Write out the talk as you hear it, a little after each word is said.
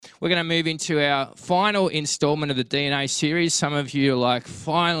We're going to move into our final installment of the DNA series. Some of you are like,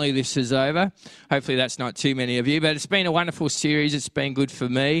 finally, this is over. Hopefully that's not too many of you, but it's been a wonderful series. It's been good for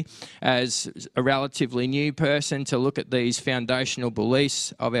me as a relatively new person to look at these foundational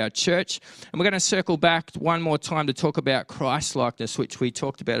beliefs of our church. And we're going to circle back one more time to talk about Christ-likeness, which we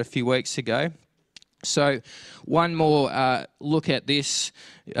talked about a few weeks ago. So one more look at this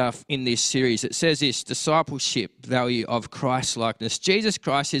in this series. It says this: discipleship value of Christ-likeness. Jesus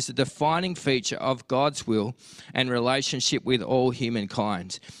Christ is the defining feature of God's will and relationship with all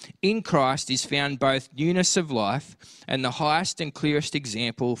humankind. In Christ is found both newness of life and the highest and clearest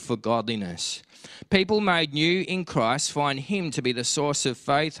example for godliness. People made new in Christ find him to be the source of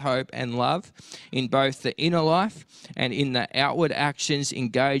faith, hope and love in both the inner life and in the outward actions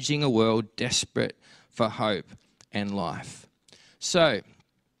engaging a world desperate for hope and life. So,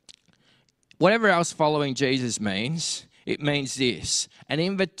 whatever else following Jesus means, it means this: an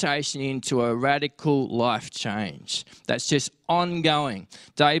invitation into a radical life change that's just ongoing,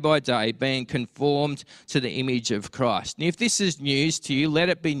 day by day, being conformed to the image of Christ. And if this is news to you, let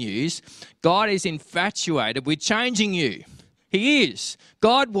it be news. God is infatuated with changing you. He is.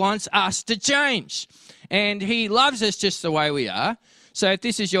 God wants us to change. And he loves us just the way we are. So if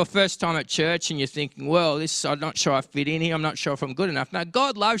this is your first time at church and you're thinking, well, I'm not sure I fit in here, I'm not sure if I'm good enough. No,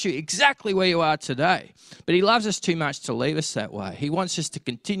 God loves you exactly where you are today. But he loves us too much to leave us that way. He wants us to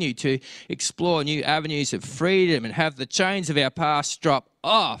continue to explore new avenues of freedom and have the chains of our past drop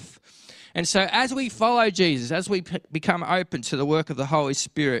off. And so as we follow Jesus, as we become open to the work of the Holy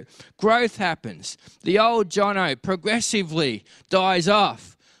Spirit, growth happens. The old Jono progressively dies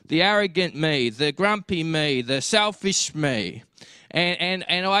off. The arrogant me, the grumpy me, the selfish me. And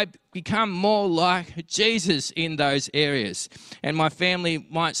I become more like Jesus in those areas. And my family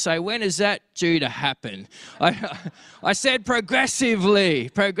might say, when is that due to happen? I said progressively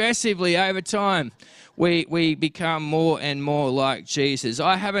over time. We become more and more like Jesus.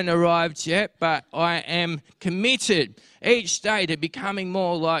 I haven't arrived yet, but I am committed each day to becoming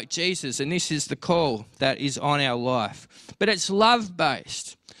more like Jesus. And this is the call that is on our life. But it's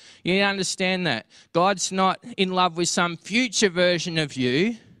love-based. You understand that. God's not in love with some future version of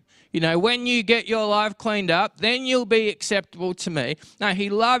you. You know, when you get your life cleaned up, then you'll be acceptable to me. No,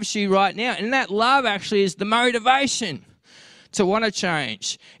 he loves you right now. And that love actually is the motivation to want to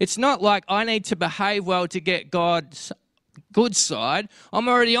change. It's not like I need to behave well to get God's good side. I'm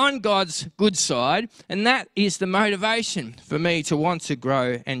already on God's good side, and that is the motivation for me to want to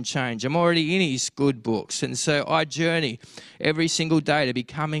grow and change. I'm already in his good books, and so I journey every single day to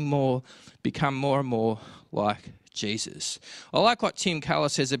become more and more like Jesus. I like what Tim Keller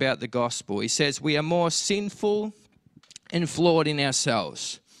says about the gospel. He says, we are more sinful and flawed in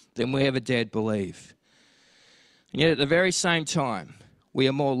ourselves than we ever dared believe. And yet at the very same time, we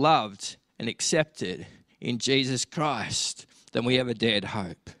are more loved and accepted in Jesus Christ than we ever dared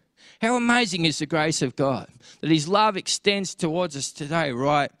hope. How amazing is the grace of God, that his love extends towards us today,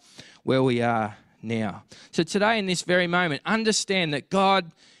 right where we are now. So today, in this very moment, understand that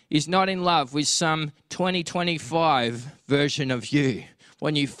God is not in love with some 2025 version of you.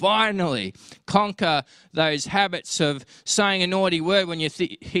 When you finally conquer those habits of saying a naughty word when you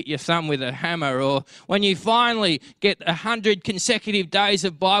hit your thumb with a hammer, or when you finally get 100 consecutive days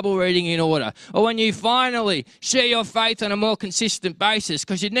of Bible reading in order, or when you finally share your faith on a more consistent basis,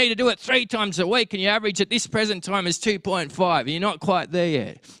 because you need to do it 3 times a week and your average at this present time is 2.5 and you're not quite there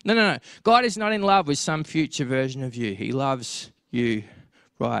yet. No. God is not in love with some future version of you. He loves you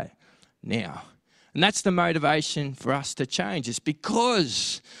right now. And that's the motivation for us to change. It's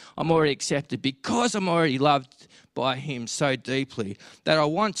because I'm already accepted, because I'm already loved by him so deeply, that I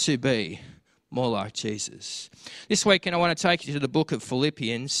want to be more like Jesus. This weekend I want to take you to the book of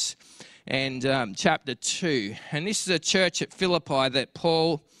Philippians and chapter 2. And this is a church at Philippi that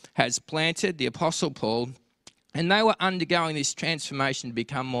Paul has planted, the Apostle Paul. And they were undergoing this transformation to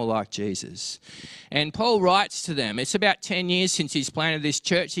become more like Jesus. And Paul writes to them. It's about 10 years since he's planted this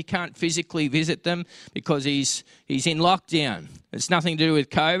church. He can't physically visit them because he's in lockdown. It's nothing to do with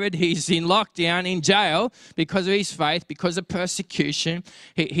COVID. He's in lockdown, in jail, because of his faith, because of persecution.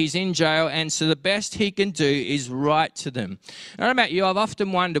 He's in jail, and so the best he can do is write to them. I don't know about you, I've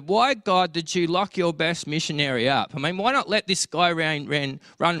often wondered, why, God, did you lock your best missionary up? I mean, why not let this guy run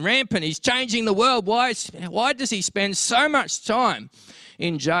rampant? He's changing the world. Why does he spend so much time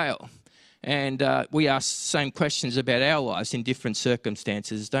in jail? And we ask the same questions about our lives in different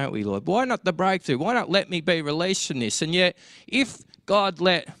circumstances, don't we, Lord? Why not the breakthrough? Why not let me be released from this? And yet, if God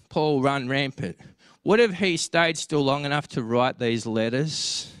let Paul run rampant, would have he stayed still long enough to write these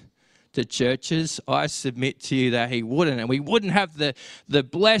letters to churches, I submit to you that he wouldn't. And we wouldn't have the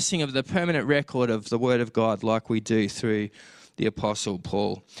blessing of the permanent record of the Word of God like we do through the Apostle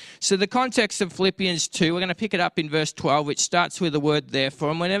Paul. So the context of Philippians 2, we're going to pick it up in verse 12, which starts with the word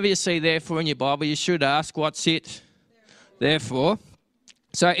therefore. And whenever you see therefore in your Bible, you should ask, what's it? Therefore.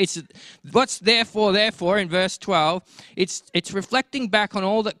 So it's what's therefore in verse 12. It's reflecting back on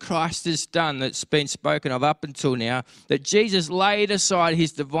all that Christ has done that's been spoken of up until now, that Jesus laid aside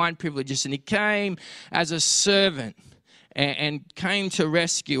his divine privileges and he came as a servant and came to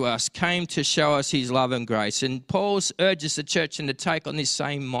rescue us, came to show us his love and grace. And Paul urges the church to take on this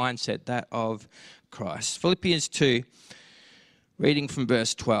same mindset, that of Christ. Philippians 2, reading from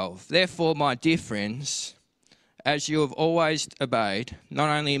verse 12. Therefore, my dear friends, as you have always obeyed, not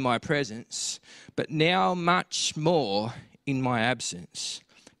only in my presence, but now much more in my absence,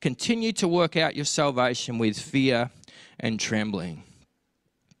 continue to work out your salvation with fear and trembling.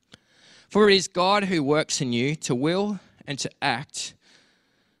 For it is God who works in you to will and to act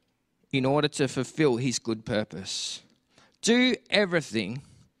in order to fulfill his good purpose. Do everything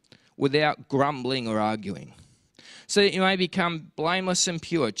without grumbling or arguing, so that you may become blameless and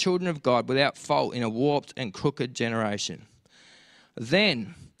pure, children of God, without fault in a warped and crooked generation.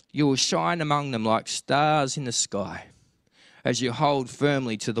 Then you will shine among them like stars in the sky, as you hold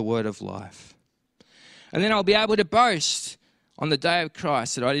firmly to the word of life. And then I'll be able to boast on the day of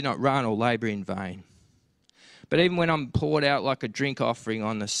Christ that I did not run or labour in vain. But even when I'm poured out like a drink offering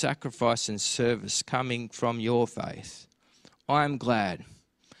on the sacrifice and service coming from your faith, I am glad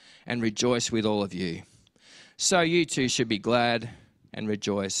and rejoice with all of you. So you too should be glad and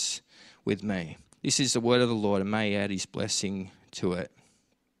rejoice with me. This is the word of the Lord, and may he add his blessing to it.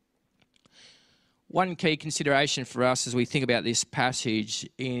 One key consideration for us as we think about this passage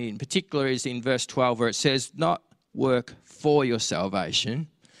in particular is in verse 12, where it says, not work for your salvation,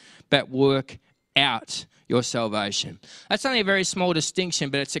 but work out your salvation. That's only a very small distinction,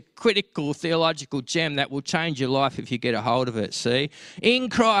 but it's a critical theological gem that will change your life if you get a hold of it. See, in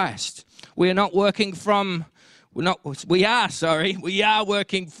Christ, we are working from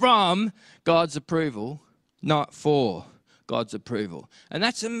God's approval, not for God's approval. And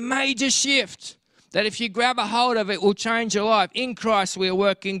that's a major shift that if you grab a hold of it will change your life. In Christ, we are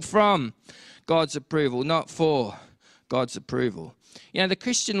working from God's approval, not for God's approval. You know, the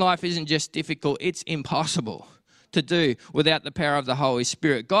Christian life isn't just difficult, it's impossible to do without the power of the Holy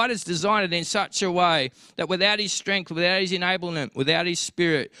Spirit. God has designed it in such a way that without his strength, without his enablement, without his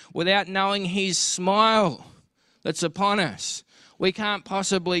Spirit, without knowing his smile that's upon us, we can't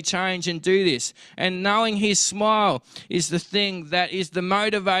possibly change and do this. And knowing his smile is the thing that is the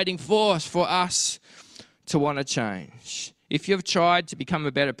motivating force for us to want to change. If you've tried to become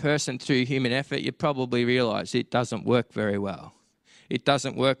a better person through human effort, you probably realise it doesn't work very well. It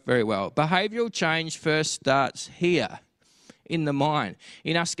doesn't work very well. Behavioural change first starts here, in the mind,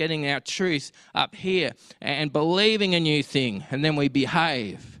 in us getting our truth up here and believing a new thing, and then we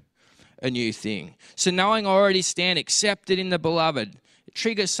behave a new thing. So knowing I already stand accepted in the beloved, it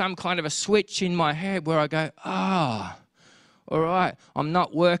triggers some kind of a switch in my head where I go, all right, I'm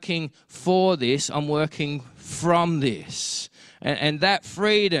not working for this, I'm working from this. And that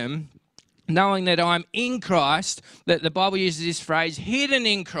freedom, knowing that I'm in Christ, that the Bible uses this phrase, hidden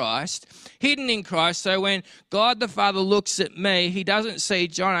in Christ. So when God the Father looks at me, he doesn't see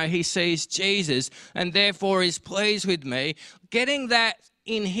Jono, he sees Jesus, and therefore is pleased with me. Getting that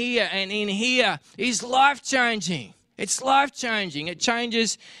in here and in here is life-changing. It's life-changing. It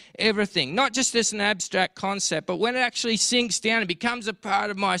changes everything, not just as an abstract concept, but when it actually sinks down and becomes a part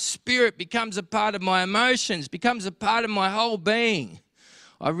of my spirit, becomes a part of my emotions, becomes a part of my whole being,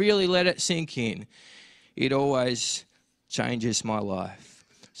 I really let it sink in. It always changes my life.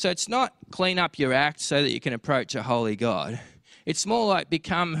 So it's not clean up your act so that you can approach a holy God. It's more like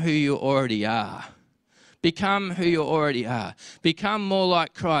become who you already are. Become who you already are. Become more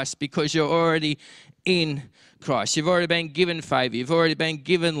like Christ because you're already in Christ. You've already been given favour. You've already been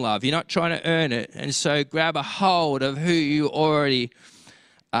given love. You're not trying to earn it. And so grab a hold of who you already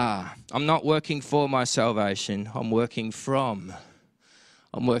are. I'm not working for my salvation. I'm working from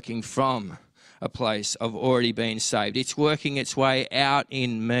a place of already being saved. It's working its way out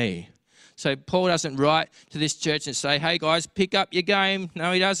in me. So Paul doesn't write to this church and say, hey guys, pick up your game.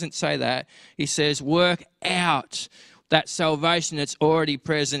 No, he doesn't say that. He says, work out that salvation that's already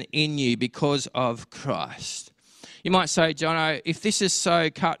present in you because of Christ. You might say, Jono, if this is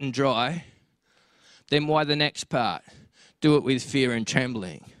so cut and dry, then why the next part? Do it with fear and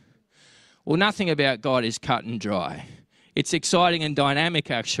trembling. Well, nothing about God is cut and dry. It's exciting and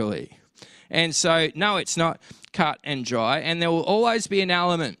dynamic, actually. And so, no, it's not cut and dry. And there will always be an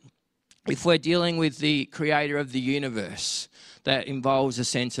element if we're dealing with the creator of the universe, that involves a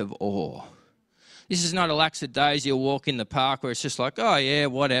sense of awe. This is not a lackadaisical walk in the park where it's just like, oh yeah,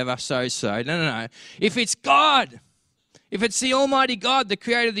 whatever, so. No. If it's God, if it's the Almighty God, the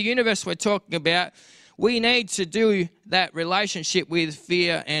creator of the universe we're talking about, we need to do that relationship with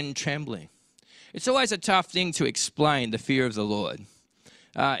fear and trembling. It's always a tough thing to explain, the fear of the Lord.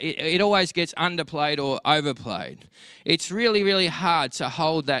 It always gets underplayed or overplayed. It's really, really hard to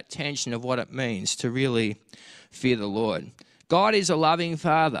hold that tension of what it means to really fear the Lord. God is a loving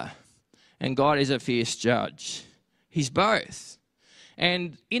Father and God is a fierce judge. He's both.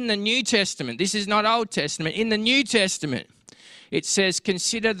 And in the New Testament, this is not Old Testament, in the New Testament, it says,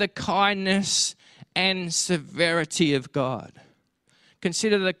 consider the kindness and severity of God.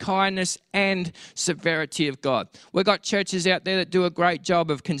 Consider the kindness and severity of God. We've got churches out there that do a great job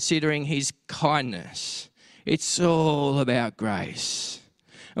of considering his kindness. It's all about grace.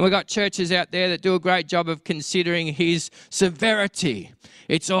 And we've got churches out there that do a great job of considering his severity.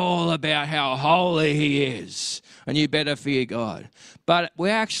 It's all about how holy he is, and you better fear God. But we're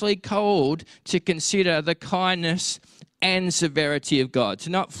actually called to consider the kindness and severity of God, to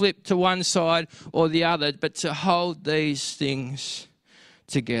not flip to one side or the other, but to hold these things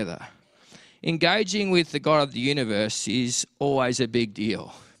together. Engaging with the God of the universe is always a big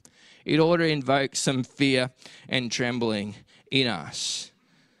deal. It ought to invoke some fear and trembling in us.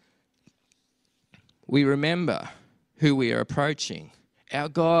 We remember who we are approaching. Our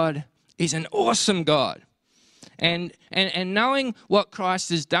God is an awesome God. And knowing what Christ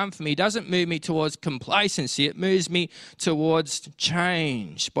has done for me doesn't move me towards complacency. It moves me towards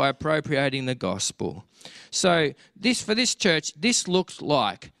change by appropriating the gospel. So for this church, this looked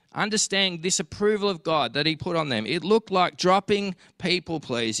like understanding this approval of God that he put on them. It looked like dropping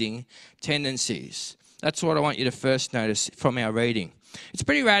people-pleasing tendencies. That's what I want you to first notice from our reading. It's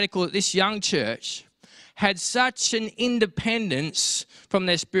pretty radical that this young church had such an independence from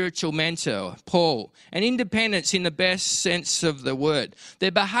their spiritual mentor, Paul, an independence in the best sense of the word.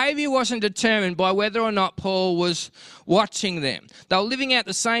 Their behaviour wasn't determined by whether or not Paul was watching them. They were living out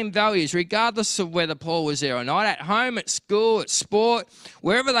the same values regardless of whether Paul was there or not. At home, at school, at sport,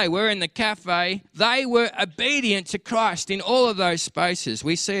 wherever they were in the cafe, they were obedient to Christ in all of those spaces.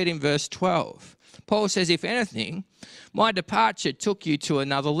 We see it in verse 12. Paul says, if anything, my departure took you to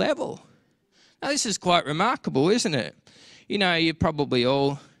another level. Now, this is quite remarkable, isn't it? You know, you probably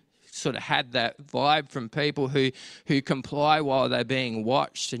all sort of had that vibe from people who comply while they're being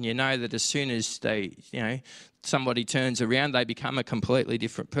watched, and you know that as soon as somebody turns around, they become a completely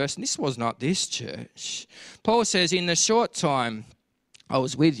different person. This was not this church. Paul says, in the short time I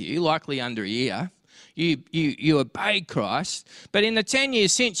was with you, likely under a year, you obeyed Christ, but in the 10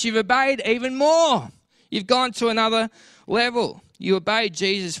 years since, you've obeyed even more. You've gone to another level. You obeyed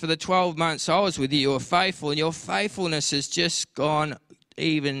Jesus for the 12 months I was with you. You were faithful, and your faithfulness has just gone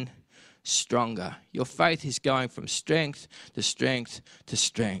even stronger. Your faith is going from strength to strength to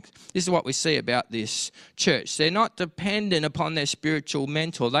strength. This is what we see about this church. They're not dependent upon their spiritual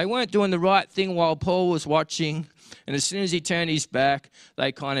mentor. They weren't doing the right thing while Paul was watching, and as soon as he turned his back,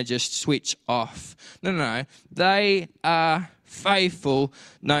 they kind of just switch off. No. They are faithful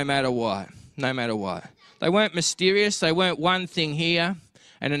no matter what. No matter what. They weren't mysterious. They weren't one thing here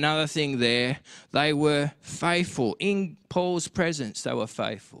and another thing there. They were faithful. In Paul's presence, they were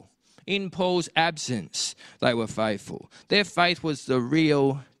faithful. In Paul's absence, they were faithful. Their faith was the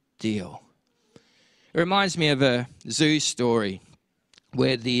real deal. It reminds me of a zoo story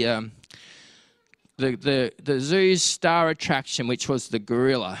where the zoo's star attraction, which was the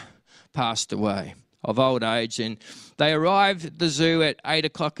gorilla, passed away of old age. And they arrived at the zoo at 8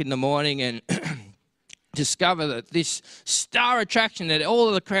 o'clock in the morning and discover that this star attraction that all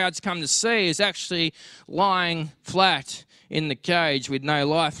of the crowds come to see is actually lying flat in the cage with no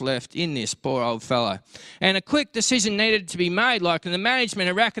life left in this poor old fellow. And a quick decision needed to be made, and the management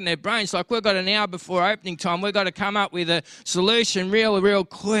are racking their brains, we've got an hour before opening time, we've got to come up with a solution real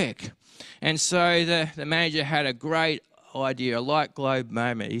quick. And so the manager had a great idea, a light globe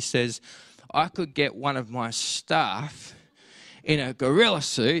moment. He says, I could get one of my staff in a gorilla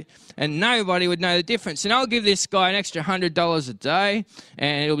suit and nobody would know the difference. And I'll give this guy an extra $100 a day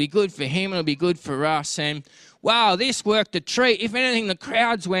and it'll be good for him, it'll be good for us. And wow, this worked a treat. If anything, the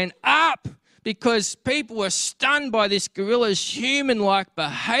crowds went up because people were stunned by this gorilla's human-like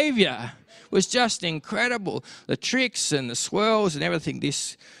behaviour. It was just incredible. The tricks and the swirls and everything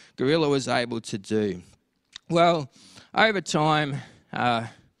this gorilla was able to do. Well, over time,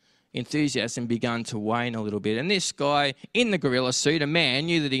 enthusiasm begun to wane a little bit. And this guy in the gorilla suit, a man,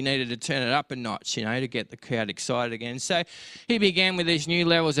 knew that he needed to turn it up a notch, to get the crowd excited again. So he began with these new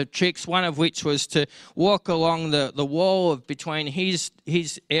levels of tricks, one of which was to walk along the wall between his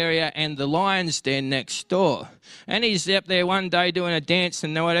area and the lion's den next door. And he's up there one day doing a dance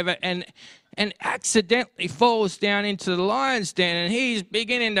and whatever, and accidentally falls down into the lion's den, and he's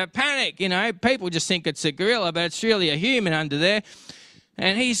beginning to panic. People just think it's a gorilla, but it's really a human under there.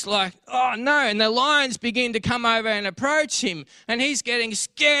 And he's like, oh no, and the lions begin to come over and approach him, and he's getting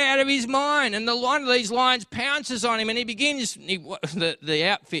scared out of his mind, and one of these lions pounces on him, and the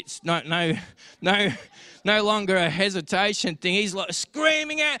outfit's no longer a hesitation thing. He's like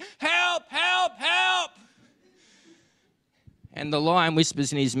screaming out, help, help, help. And the lion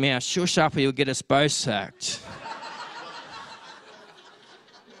whispers in his mouth, shush up or you'll get us both sacked.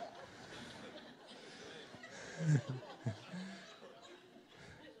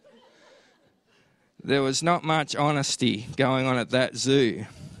 There was not much honesty going on at that zoo.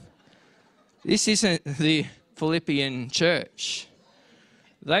 This isn't the Philippian church.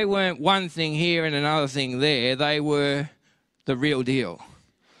 They weren't one thing here and another thing there. They were the real deal.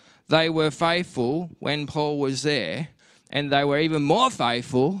 They were faithful when Paul was there, and they were even more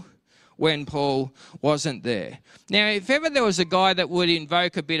faithful when Paul wasn't there. Now, if ever there was a guy that would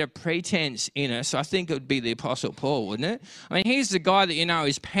invoke a bit of pretense in us, I think it would be the Apostle Paul, wouldn't it? I mean, he's the guy that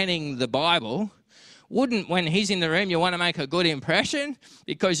is penning the Bible. Wouldn't, when he's in the room, you want to make a good impression?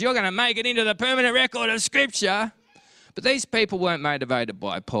 Because you're going to make it into the permanent record of Scripture. But these people weren't motivated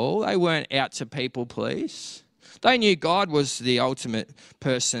by Paul. They weren't out to people please. They knew God was the ultimate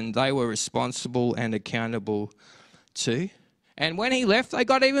person they were responsible and accountable to. And when he left, they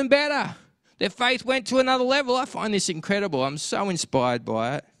got even better. Their faith went to another level. I find this incredible. I'm so inspired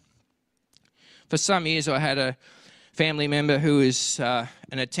by it. For some years, I had a family member who is an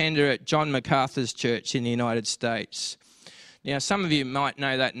attender at John MacArthur's church in the United States. Now, some of you might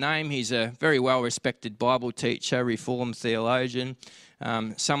know that name. He's a very well-respected Bible teacher, Reformed theologian,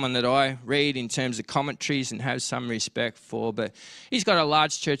 someone that I read in terms of commentaries and have some respect for. But he's got a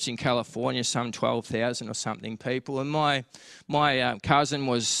large church in California, some 12,000 or something people. And my cousin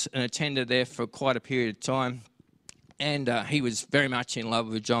was an attender there for quite a period of time. And he was very much in love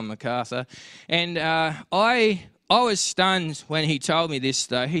with John MacArthur. And I was stunned when he told me this,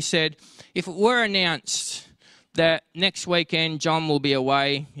 though. He said, if it were announced that next weekend John will be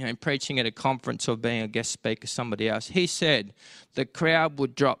away, preaching at a conference or being a guest speaker, somebody else, he said the crowd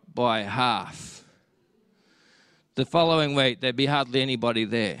would drop by half. The following week, there'd be hardly anybody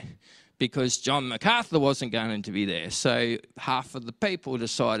there because John MacArthur wasn't going to be there. So half of the people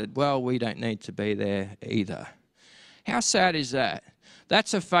decided, well, we don't need to be there either. How sad is that?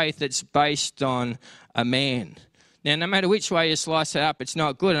 That's a faith that's based on a man. Now, no matter which way you slice it up, it's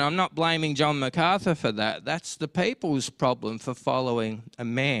not good. And I'm not blaming John MacArthur for that. That's the people's problem for following a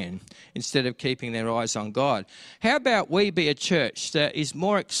man instead of keeping their eyes on God. How about we be a church that is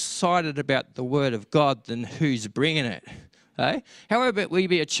more excited about the Word of God than who's bringing it? Hey? How about we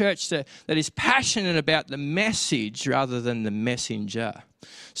be a church that is passionate about the message rather than the messenger?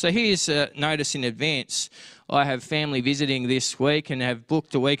 So here's a notice in advance. I have family visiting this week and have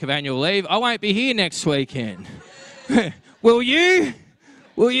booked a week of annual leave. I won't be here next weekend. Will you?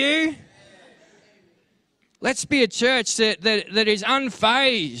 Will you? Let's be a church that is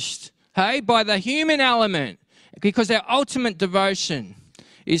unfazed, by the human element, because our ultimate devotion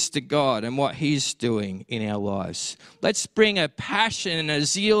is to God and what He's doing in our lives. Let's bring a passion and a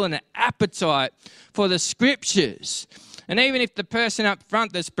zeal and an appetite for the Scriptures. And even if the person up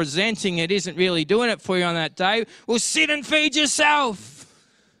front that's presenting it isn't really doing it for you on that day, well, sit and feed yourself.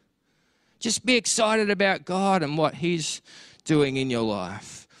 Just be excited about God and what He's doing in your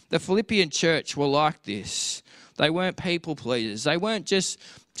life. The Philippian church were like this. They weren't people pleasers. They weren't just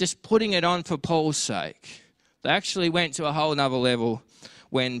putting it on for Paul's sake. They actually went to a whole nother level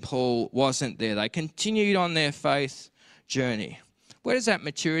when Paul wasn't there. They continued on their faith journey. Where does that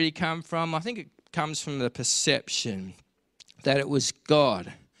maturity come from? I think it comes from the perception that it was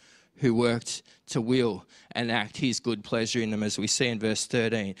God who worked to will and act His good pleasure in them, as we see in verse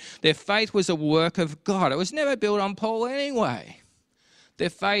 13. Their faith was a work of God. It was never built on Paul anyway. Their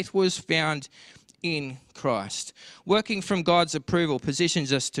faith was found in Christ. Working from God's approval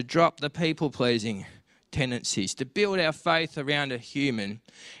positions us to drop the people-pleasing tendencies, to build our faith around a human.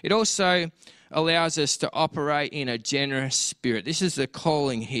 It also allows us to operate in a generous spirit. This is the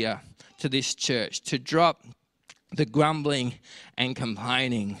calling here to this church, to drop the grumbling and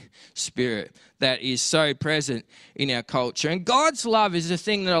complaining spirit that is so present in our culture. And God's love is the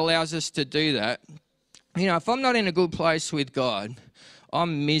thing that allows us to do that. If I'm not in a good place with God,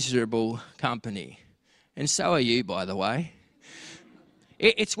 I'm miserable company. And so are you, by the way.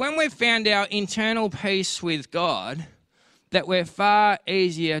 It's when we've found our internal peace with God that we're far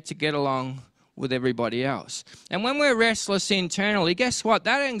easier to get along with everybody else. And when we're restless internally, guess what?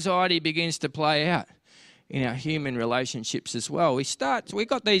 That anxiety begins to play out in our human relationships as well. We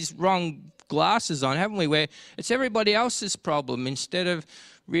got these wrong glasses on, haven't we, where it's everybody else's problem instead of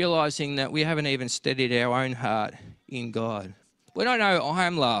realising that we haven't even steadied our own heart in God. We don't know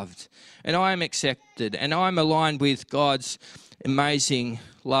I'm loved and I'm accepted and I'm aligned with God's amazing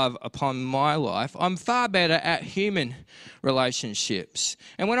love upon my life. I'm far better at human relationships.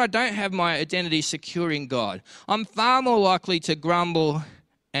 And when I don't have my identity secure in God, I'm far more likely to grumble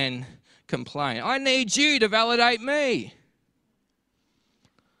and complain. I need you to validate me.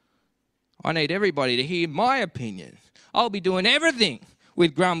 I need everybody to hear my opinion. I'll be doing everything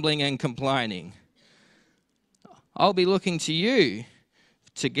with grumbling and complaining. I'll be looking to you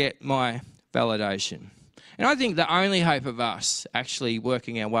to get my validation. And I think the only hope of us actually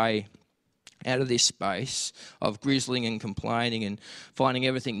working our way out of this space of grizzling and complaining and finding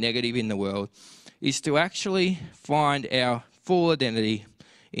everything negative in the world is to actually find our full identity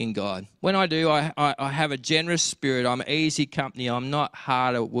in God. When I do, I have a generous spirit. I'm easy company. I'm not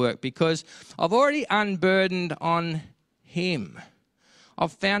hard at work because I've already unburdened on Him.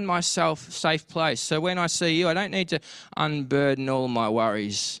 I've found myself a safe place. So when I see you, I don't need to unburden all my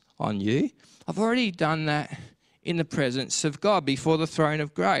worries on you. I've already done that in the presence of God before the throne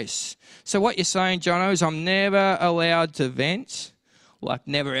of grace. So what you're saying, Jono, is I'm never allowed to vent, like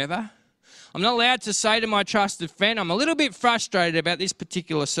never ever. I'm not allowed to say to my trusted friend, I'm a little bit frustrated about this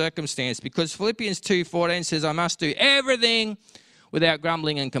particular circumstance because Philippians 2:14 says I must do everything without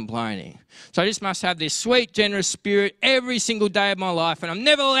grumbling and complaining. So I just must have this sweet, generous spirit every single day of my life, and I'm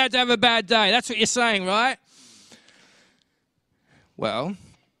never allowed to have a bad day. That's what you're saying, right? Well,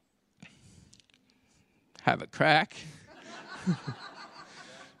 have a crack.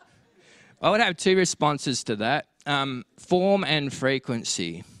 I would have two responses to that. Form and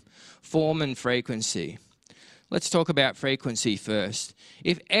frequency. Form and frequency. Let's talk about frequency first.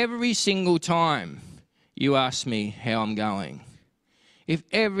 If every single time you ask me how I'm going, if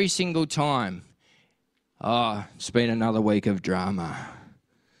every single time, it's been another week of drama.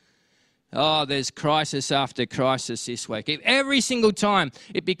 There's crisis after crisis this week. If every single time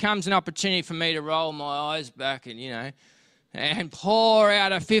it becomes an opportunity for me to roll my eyes back and pour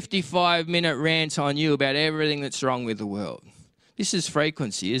out a 55-minute rant on you about everything that's wrong with the world. This is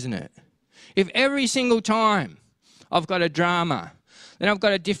frequency, isn't it? If every single time I've got a drama, then I've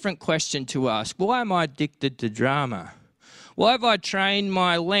got a different question to ask. Why am I addicted to drama? Why have I trained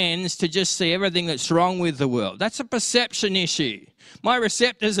my lens to just see everything that's wrong with the world? That's a perception issue. My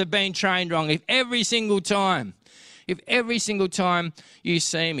receptors have been trained wrong. If every single time you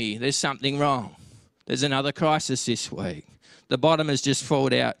see me, there's something wrong. There's another crisis this week. The bottom has just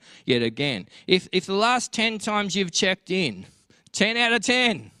fallen out yet again. If the last 10 times you've checked in, 10 out of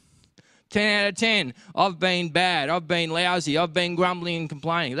 10, I've been bad, I've been lousy, I've been grumbling and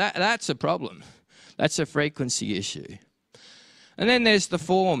complaining, that's a problem. That's a frequency issue. And then there's the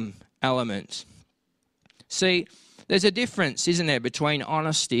form element. See, there's a difference, isn't there, between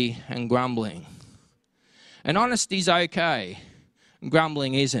honesty and grumbling. And honesty's okay, and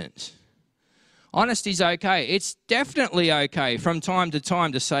grumbling isn't. Honesty's okay. It's definitely okay from time to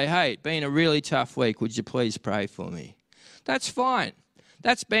time to say, hey, it's been a really tough week, would you please pray for me? That's fine.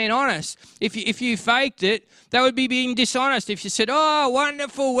 That's being honest. If you faked it, that would be being dishonest. If you said,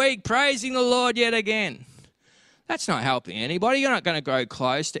 wonderful week, praising the Lord yet again. That's not helping anybody. You're not going to grow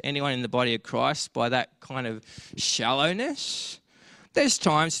close to anyone in the body of Christ by that kind of shallowness. There's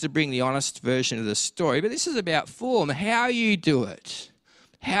times to bring the honest version of the story, but this is about form, how you do it.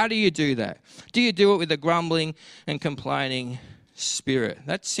 How do you do that? Do you do it with a grumbling and complaining spirit?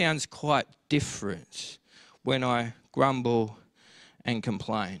 That sounds quite different when I grumble and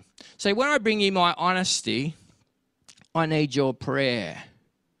complain. So when I bring you my honesty, I need your prayer,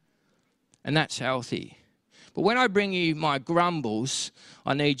 and that's healthy. But when I bring you my grumbles,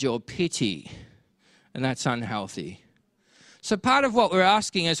 I need your pity, and that's unhealthy. So part of what we're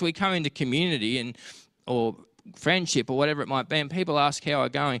asking as we come into community or friendship or whatever it might be, and people ask how we're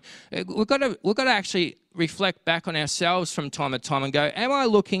going, we've got to actually reflect back on ourselves from time to time and go, am I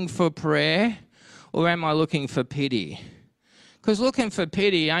looking for prayer or am I looking for pity? Because looking for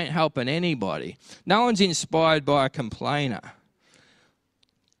pity ain't helping anybody. No one's inspired by a complainer.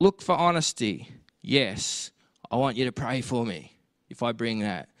 Look for honesty. Yes, I want you to pray for me if I bring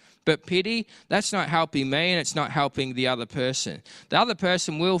that. But pity, that's not helping me and it's not helping the other person. The other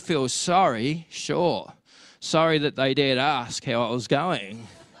person will feel sorry, sure. Sorry that they dared ask how I was going.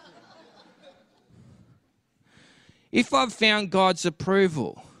 If I've found God's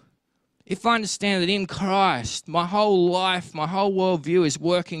approval, if I understand that in Christ, my whole life, my whole worldview is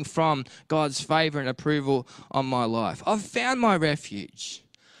working from God's favour and approval on my life, I've found my refuge.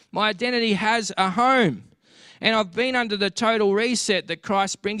 My identity has a home. And I've been under the total reset that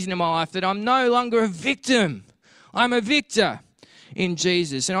Christ brings into my life, that I'm no longer a victim. I'm a victor in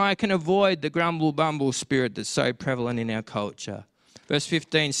Jesus. And I can avoid the grumble-bumble spirit that's so prevalent in our culture. Verse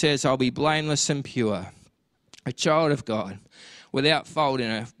 15 says, I'll be blameless and pure, a child of God, without fault in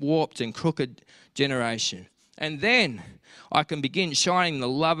a warped and crooked generation. And then I can begin shining the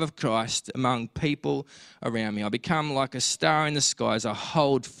love of Christ among people around me. I become like a star in the sky as I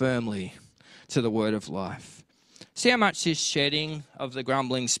hold firmly to the word of life. See how much this shedding of the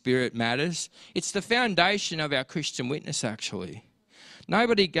grumbling spirit matters? It's the foundation of our Christian witness, actually.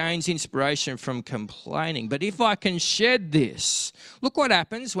 Nobody gains inspiration from complaining. But if I can shed this, look what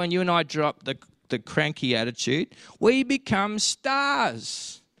happens when you and I drop the cranky attitude. We become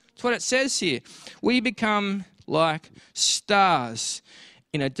stars. That's what it says here. We become like stars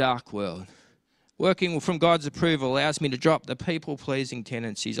in a dark world. Working from God's approval allows me to drop the people-pleasing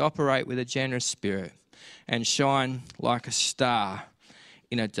tendencies, operate with a generous spirit, and shine like a star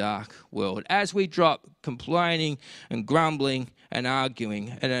in a dark world. As we drop complaining and grumbling and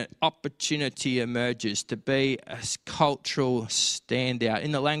arguing, and an opportunity emerges to be a cultural standout.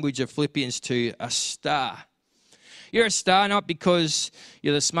 In the language of Philippians 2, a star. You're a star not because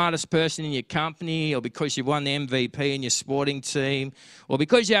you're the smartest person in your company, or because you won the MVP in your sporting team, or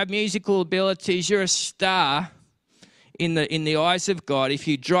because you have musical abilities. You're a star in the eyes of God if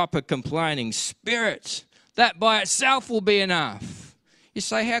you drop a complaining spirit. That by itself will be enough. You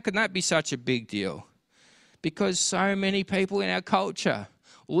say, how can that be such a big deal? Because so many people in our culture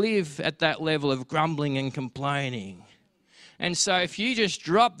live at that level of grumbling and complaining. And so if you just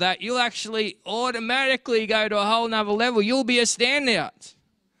drop that, you'll actually automatically go to a whole nother level. You'll be a standout.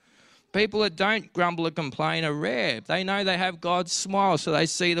 People that don't grumble and complain are rare. They know they have God's smile, so they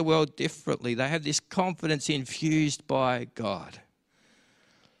see the world differently. They have this confidence infused by God.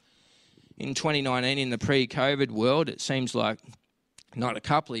 In 2019, in the pre-COVID world, it seems like not a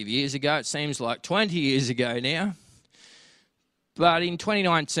couple of years ago, it seems like 20 years ago now. But in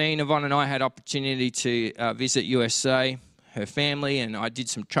 2019, Yvonne and I had opportunity to visit USA, her family, and I did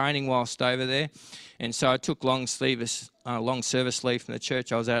some training whilst over there. And so I took long service leave from the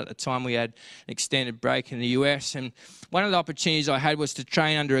church I was at the time. We had an extended break in the US, and one of the opportunities I had was to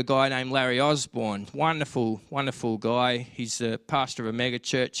train under a guy named Larry Osborne. Wonderful, wonderful guy. He's a pastor of a mega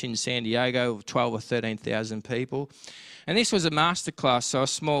church in San Diego of 12 or 13,000 people. And this was a masterclass, so a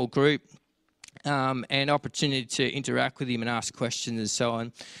small group, and opportunity to interact with him and ask questions and so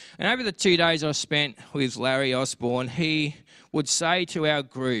on. And over the 2 days I spent with Larry Osborne, he would say to our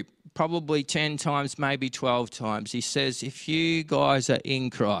group, probably 10 times, maybe 12 times, he says, if you guys are in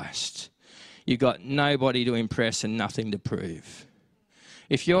Christ, you've got nobody to impress and nothing to prove.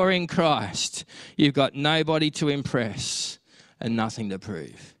 If you're in Christ, you've got nobody to impress and nothing to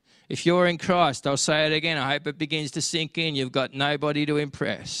prove. If you're in Christ, I'll say it again, I hope it begins to sink in, you've got nobody to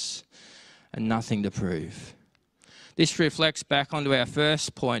impress and nothing to prove. This reflects back onto our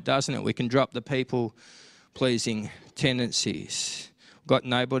first point, doesn't it? We can drop the people-pleasing tendencies. Got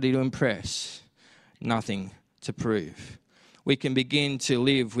nobody to impress, nothing to prove. We can begin to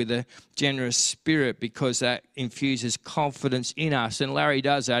live with a generous spirit because that infuses confidence in us. And Larry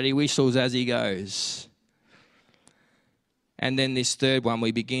does that. He whistles as he goes. And then this third one,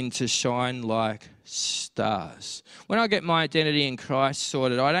 we begin to shine like stars. When I get my identity in Christ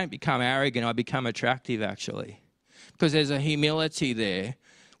sorted, I don't become arrogant, I become attractive actually. Because there's a humility there.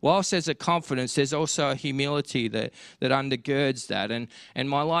 Whilst there's a confidence, there's also a humility that undergirds that. And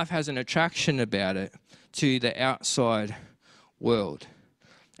my life has an attraction about it to the outside world.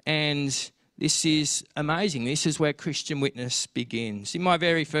 And this is amazing. This is where Christian witness begins. In my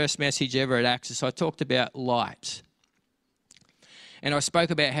very first message ever at Access, I talked about light. And I spoke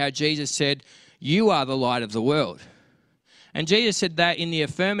about how Jesus said, you are the light of the world. And Jesus said that in the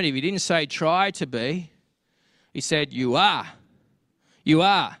affirmative. He didn't say try to be. He said you are. You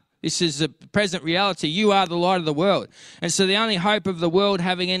are. This is a present reality. You are the light of the world. And so the only hope of the world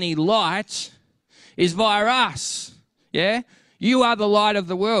having any light is via us. Yeah? You are the light of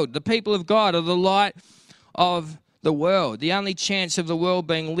the world. The people of God are the light of the world. The only chance of the world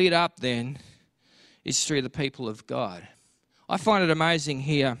being lit up then is through the people of God. I find it amazing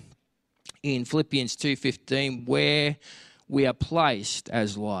here in Philippians 2:15 where we are placed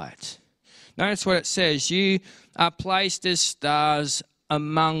as light. Notice what it says. You are placed as stars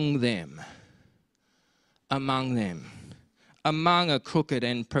among them. among them, among a crooked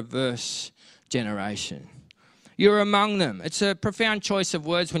and perverse generation. You're among them. It's a profound choice of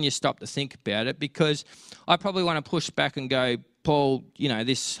words when you stop to think about it, because I probably want to push back and go, Paul, you know,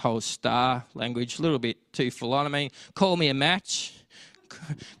 this whole star language, a little bit too full on. I mean, call me a match,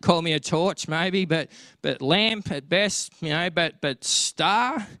 call me a torch maybe, but lamp at best, you know, but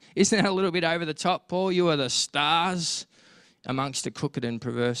star, isn't that a little bit over the top, Paul? You are the stars amongst a crooked and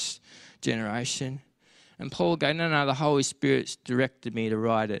perverse generation. And Paul goes, no, the Holy Spirit's directed me to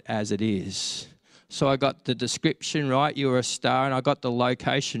write it as it is. So I got the description right, you're a star, and I got the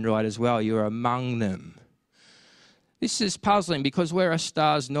location right as well, you're among them. This is puzzling because where are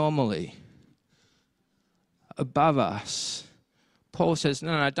stars normally? Above us. Paul says,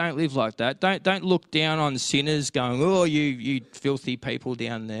 no, don't live like that. Don't look down on sinners going, oh, you filthy people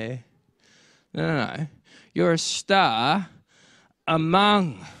down there. No. You're a star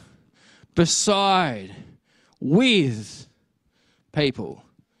among, beside, with people,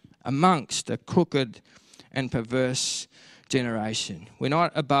 amongst a crooked and perverse generation. We're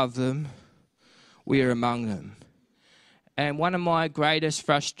not above them, we are among them. And one of my greatest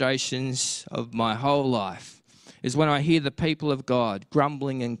frustrations of my whole life is when I hear the people of God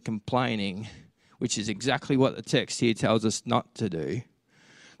grumbling and complaining, which is exactly what the text here tells us not to do,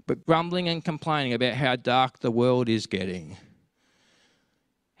 but grumbling and complaining about how dark the world is getting.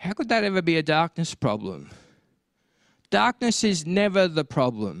 How could that ever be a darkness problem? Darkness is never the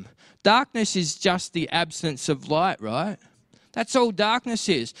problem. Darkness is just the absence of light, right? That's all darkness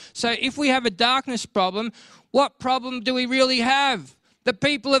is. So if we have a darkness problem, what problem do we really have? The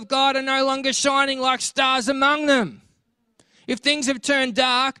people of God are no longer shining like stars among them. If things have turned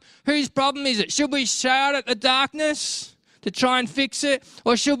dark, whose problem is it? Should we shout at the darkness to try and fix it?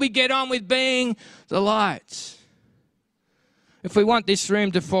 Or should we get on with being the light? If we want this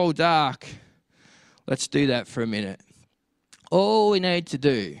room to fall dark, let's do that for a minute. All we need to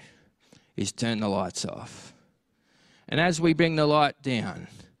do is turn the lights off. And as we bring the light down,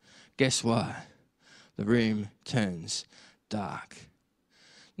 guess what? The room turns dark.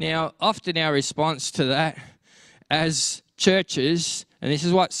 Now, often our response to that as churches, and this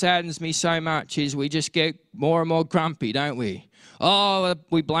is what saddens me so much, is we just get more and more grumpy, don't we? Oh,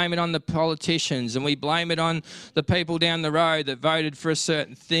 we blame it on the politicians and we blame it on the people down the road that voted for a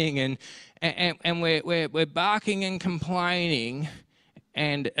certain thing, and we're barking and complaining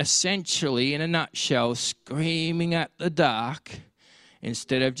and essentially, in a nutshell, screaming at the dark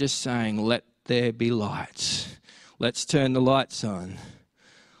instead of just saying, let there be light. Let's turn the lights on.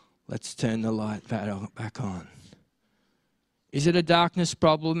 Let's turn the light back on. Is it a darkness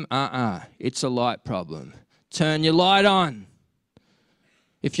problem? It's a light problem. Turn your light on.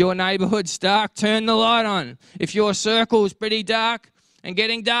 If your neighbourhood's dark, turn the light on. If your circle's pretty dark and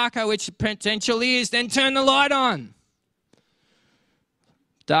getting darker, which potentially is, then turn the light on.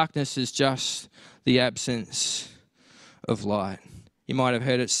 Darkness is just the absence of light. You might have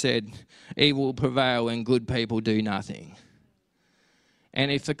heard it said, evil will prevail when good people do nothing. And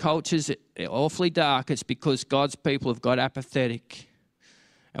if the culture's awfully dark, it's because God's people have got apathetic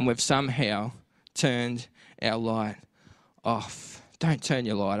and we've somehow turned our light off. Don't turn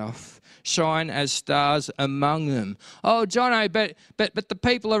your light off. Shine as stars among them. Oh, Jono, but the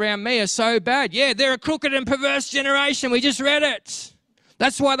people around me are so bad. Yeah, they're a crooked and perverse generation. We just read it.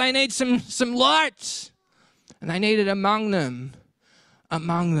 That's why they need some light. And they need it among them.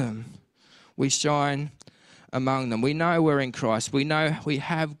 Among them. We shine among them. We know we're in Christ. We know we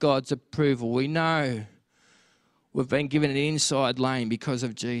have God's approval. We know we've been given an inside lane because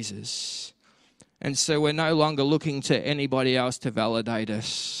of Jesus. And so we're no longer looking to anybody else to validate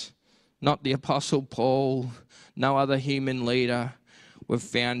us. Not the Apostle Paul, no other human leader. We've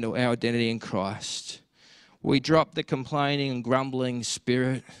found our identity in Christ. We drop the complaining and grumbling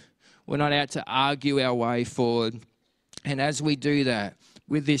spirit. We're not out to argue our way forward. And as we do that,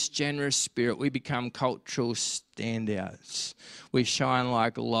 with this generous spirit, we become cultural standouts. We shine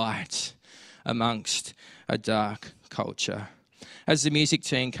like light amongst a dark culture. As the music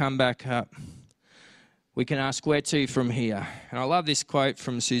team come back up, we can ask where to from here. And I love this quote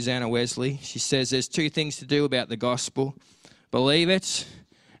from Susanna Wesley. She says, there's two things to do about the gospel. Believe it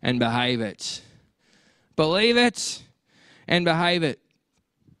and behave it. Believe it and behave it.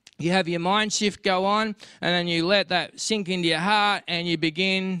 You have your mind shift go on, and then you let that sink into your heart and you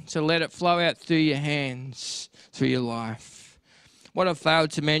begin to let it flow out through your hands, through your life. What I've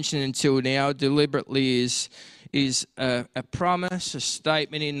failed to mention until now deliberately is a promise, a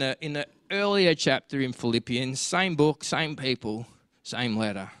statement in the earlier chapter in Philippians, same book, same people, same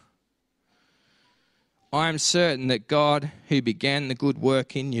letter. I am certain that God, who began the good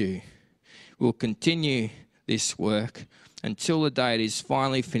work in you, will continue this work until the day it is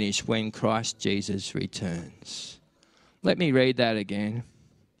finally finished when Christ Jesus returns. Let me read that again.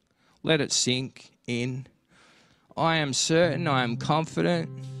 Let it sink in. I am certain, I am confident,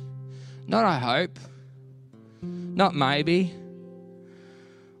 not I hope, not maybe.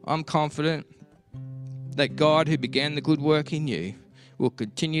 I'm confident that God, who began the good work in you, will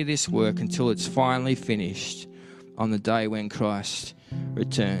continue this work until it's finally finished on the day when Christ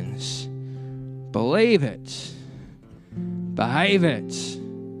returns. Believe it. Behave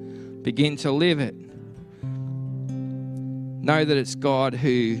it. Begin to live it. Know that it's God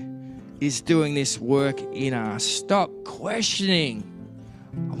who is doing this work in us. Stop questioning.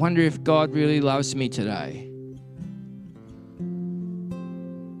 I wonder if God really loves me today.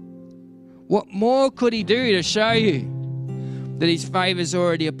 What more could he do to show you that his favour is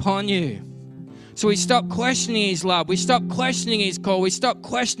already upon you? So we stop questioning his love. We stop questioning his call. We stop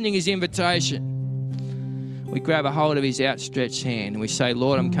questioning his invitation. We grab a hold of his outstretched hand and we say,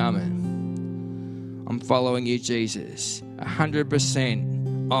 Lord, I'm coming. I'm following you, Jesus.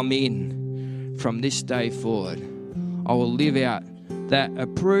 100% I'm in from this day forward. I will live out that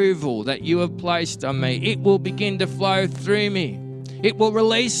approval that you have placed on me. It will begin to flow through me. It will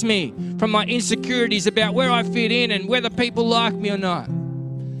release me from my insecurities about where I fit in and whether people like me or not.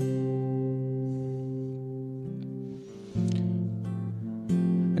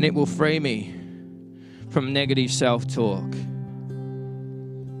 And it will free me from negative self-talk.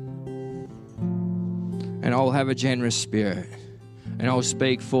 And I'll have a generous spirit. And I'll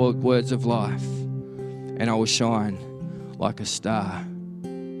speak forward words of life. And I will shine like a star.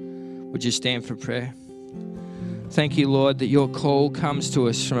 Would you stand for prayer? Thank you, Lord, that your call comes to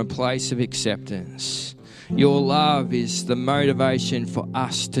us from a place of acceptance. Your love is the motivation for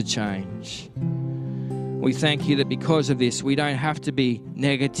us to change. We thank you that because of this, we don't have to be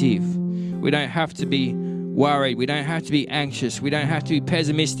negative. We don't have to be worried. We don't have to be anxious. We don't have to be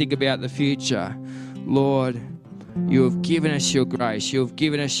pessimistic about the future. Lord, you have given us your grace. You have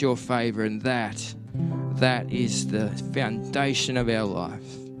given us your favour, and that is the foundation of our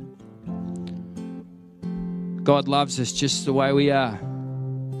life. God loves us just the way we are,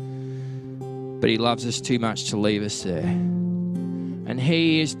 but he loves us too much to leave us there. And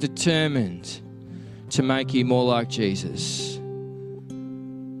he is determined to make you more like Jesus.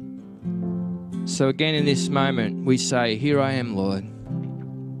 So again, in this moment, we say, here I am, Lord.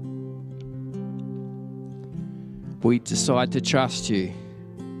 We decide to trust you.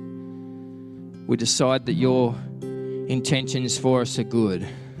 We decide that your intentions for us are good.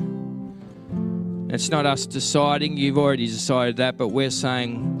 It's not us deciding, you've already decided that, but we're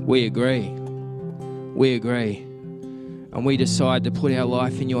saying we agree. We agree. And we decide to put our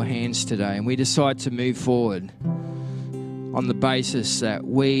life in your hands today, and we decide to move forward on the basis that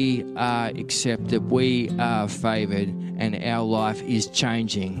we are accepted, we are favoured, and our life is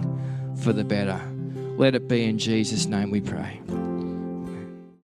changing for the better. Let it be in Jesus' name we pray.